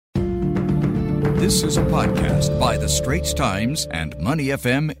This is a podcast by The Straits Times and Money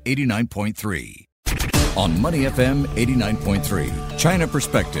FM 89.3. On Money FM 89.3, China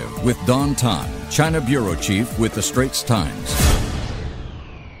Perspective with Don Tan, China Bureau Chief with The Straits Times.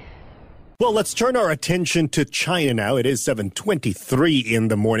 Well, let's turn our attention to China now. It is 7:23 in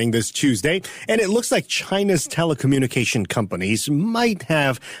the morning this Tuesday, and it looks like China's telecommunication companies might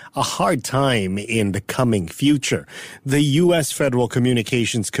have a hard time in the coming future. The U.S. Federal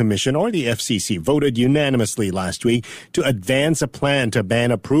Communications Commission, or the FCC, voted unanimously last week to advance a plan to ban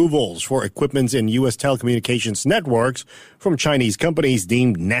approvals for equipment in U.S. telecommunications networks from Chinese companies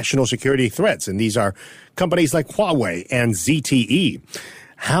deemed national security threats, and these are companies like Huawei and ZTE.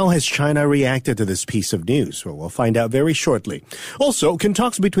 How has China reacted to this piece of news? Well, we'll find out very shortly. Also, can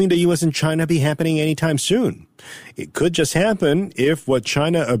talks between the U.S. and China be happening anytime soon? It could just happen if what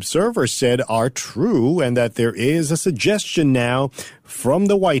China observers said are true and that there is a suggestion now from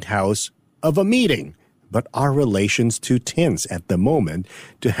the White House of a meeting. But are relations too tense at the moment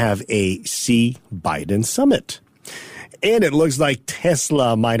to have a Xi-Biden summit? And it looks like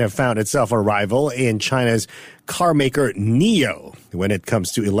Tesla might have found itself a rival in China's car maker NIO when it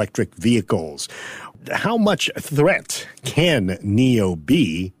comes to electric vehicles. How much threat can NIO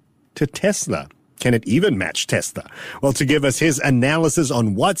be to Tesla? Can it even match Tesla? Well, to give us his analysis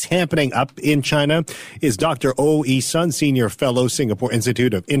on what's happening up in China is Dr. Oh Ee-sun, Senior Fellow, Singapore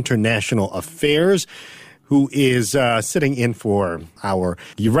Institute of International Affairs, who is sitting in for our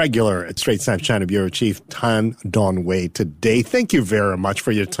regular Straits Times China Bureau Chief, Tan Don-Wei, today. Thank you very much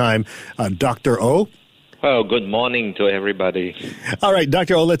for your time, Dr. Oh. Well, good morning to everybody. All right,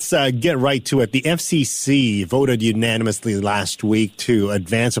 Dr. Oh, let's get right to it. The FCC voted unanimously last week to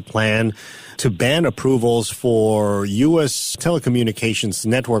advance a plan to ban approvals for U.S. telecommunications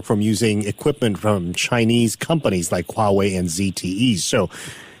network from using equipment from Chinese companies like Huawei and ZTE. So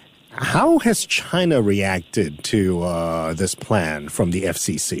how has China reacted to this plan from the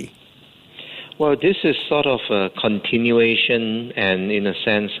FCC? Well, this is sort of a continuation and, in a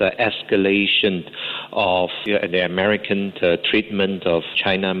sense, escalation of the American treatment of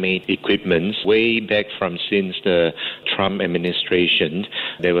China-made equipment way back from since the Trump administration.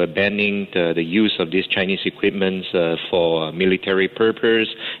 They were banning the use of these Chinese equipment for military purpose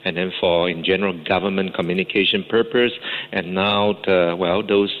and then for, in general, government communication purpose. And now,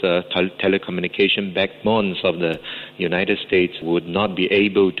 those telecommunication backbones of the United States would not be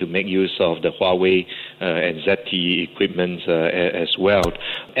able to make use of the Huawei and ZTE equipment as well.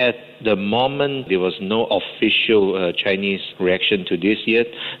 At the moment, there was no official Chinese reaction to this yet,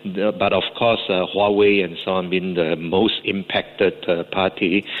 but of course, Huawei and so on, being the most impacted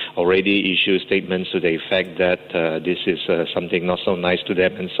party, already issued statements to the effect that this is something not so nice to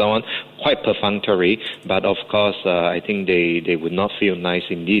them and so on. Quite perfunctory, but of course, I think they would not feel nice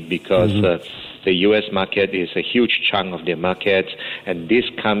indeed because the U.S. market is a huge chunk of their market, and this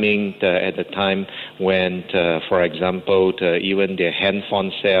coming at a time when, for example, even their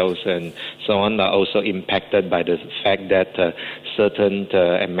handphone sales and so on are also impacted by the fact that certain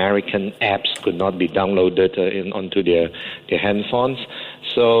American apps could not be downloaded onto their handphones.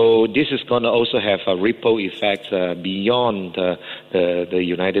 So this is going to also have a ripple effect beyond the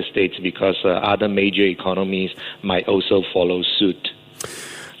United States because other major economies might also follow suit.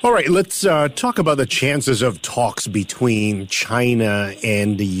 All right, let's talk about the chances of talks between China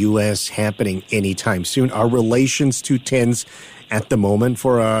and the U.S. happening anytime soon. Are relations too tense at the moment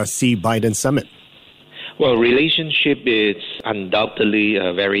for a Xi-Biden summit? Well, relationship is undoubtedly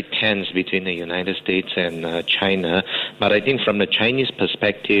very tense between the United States and China. But I think from the Chinese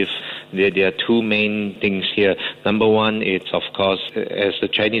perspective, there are two main things here. Number one, it's, of course, as the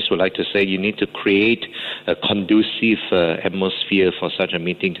Chinese would like to say, you need to create a conducive atmosphere for such a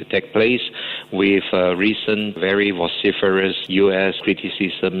meeting to take place. With recent very vociferous U.S.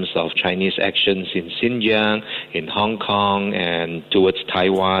 criticisms of Chinese actions in Xinjiang, in Hong Kong, and towards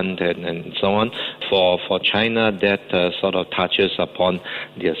Taiwan, and so on. For China, that sort of touches upon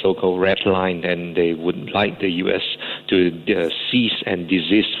their so-called red line, and they would like the U.S. to cease and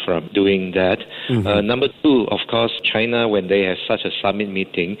desist from doing that. Number two, of course, China, when they have such a summit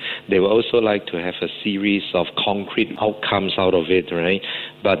meeting, they would also like to have a series of concrete outcomes out of it, right?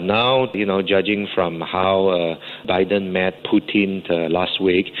 But now, judging from how Biden met Putin last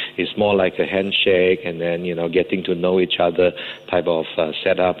week, it's more like a handshake and then, getting to know each other type of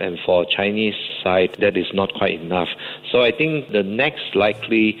setup. And for Chinese side, that is not quite enough. So I think the next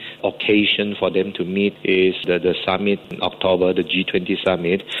likely occasion for them to meet is the summit in October, the G20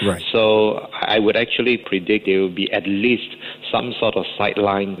 summit. Right. So I would actually predict there will be at least some sort of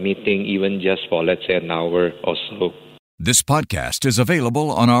sideline meeting, even just for, let's say, an hour or so. This podcast is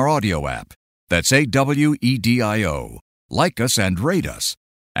available on our audio app. That's AWEDIO. Like us and rate us.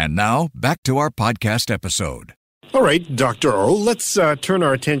 And now, back to our podcast episode. All right, Dr. O, let's turn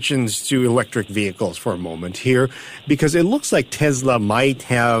our attentions to electric vehicles for a moment here, because it looks like Tesla might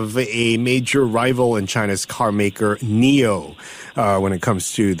have a major rival in China's car maker NIO when it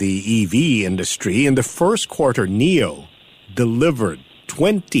comes to the EV industry. In the first quarter, NIO delivered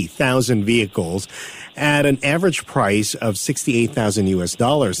 20,000 vehicles at an average price of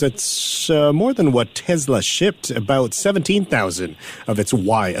 $68,000. That's more than what Tesla shipped, about 17,000 of its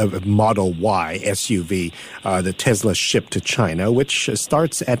Model Y SUV that Tesla shipped to China, which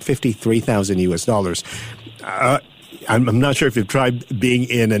starts at $53,000. I'm not sure if you've tried being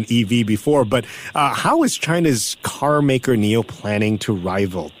in an EV before, but how is China's car maker NIO planning to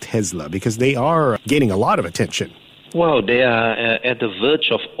rival Tesla? Because they are gaining a lot of attention. Well, they are at the verge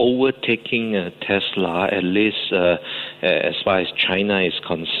of overtaking Tesla, at least as far as China is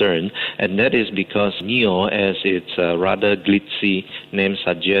concerned, and that is because NIO, as its rather glitzy name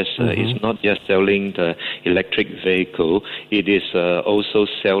suggests, is not just selling the electric vehicle, it is also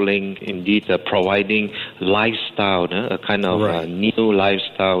selling, indeed, providing lifestyle, a kind of new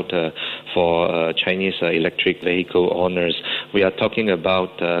lifestyle for Chinese electric vehicle owners. We are talking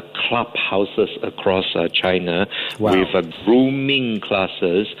about clubhouses across China. Wow. With grooming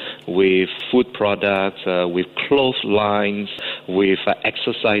classes, with food products, with clotheslines, with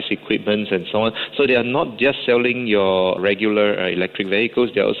exercise equipment and so on. So they are not just selling your regular electric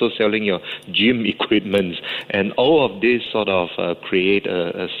vehicles, they are also selling your gym equipment. And all of this sort of create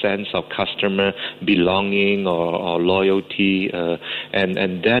a sense of customer belonging or loyalty.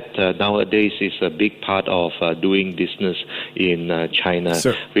 And that nowadays is a big part of doing business in China.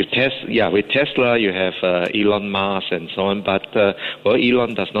 With Tesla, you have Elon Musk and so on, but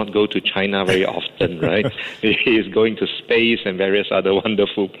Elon does not go to China very often, right? He is going to space and various other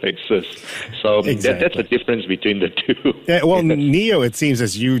wonderful places. So that's the difference between the two. Yeah, well, NIO, it seems,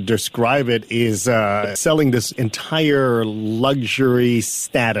 as you describe it, is selling this entire luxury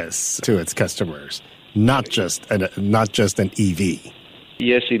status to its customers, not just an EV.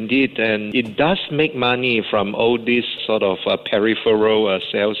 Yes, indeed, and it does make money from all these sort of peripheral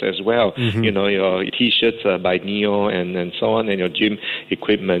sales as well. You know, your T-shirts by NIO and so on, and your gym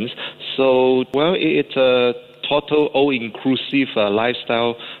equipment. So, well, it's a total all-inclusive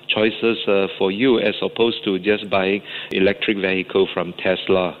lifestyle choices for you, as opposed to just buying electric vehicle from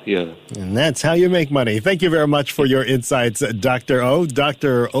Tesla. Yeah, and that's how you make money. Thank you very much for your insights, Dr. O.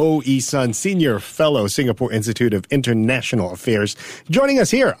 Dr. O. Yi-sun, Senior Fellow, Singapore Institute of International Affairs, joining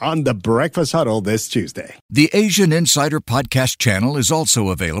us here on The Breakfast Huddle this Tuesday. The Asian Insider Podcast channel is also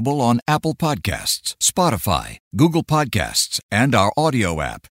available on Apple Podcasts, Spotify, Google Podcasts, and our audio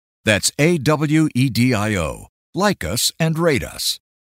app. That's AWEDIO. Like us and rate us.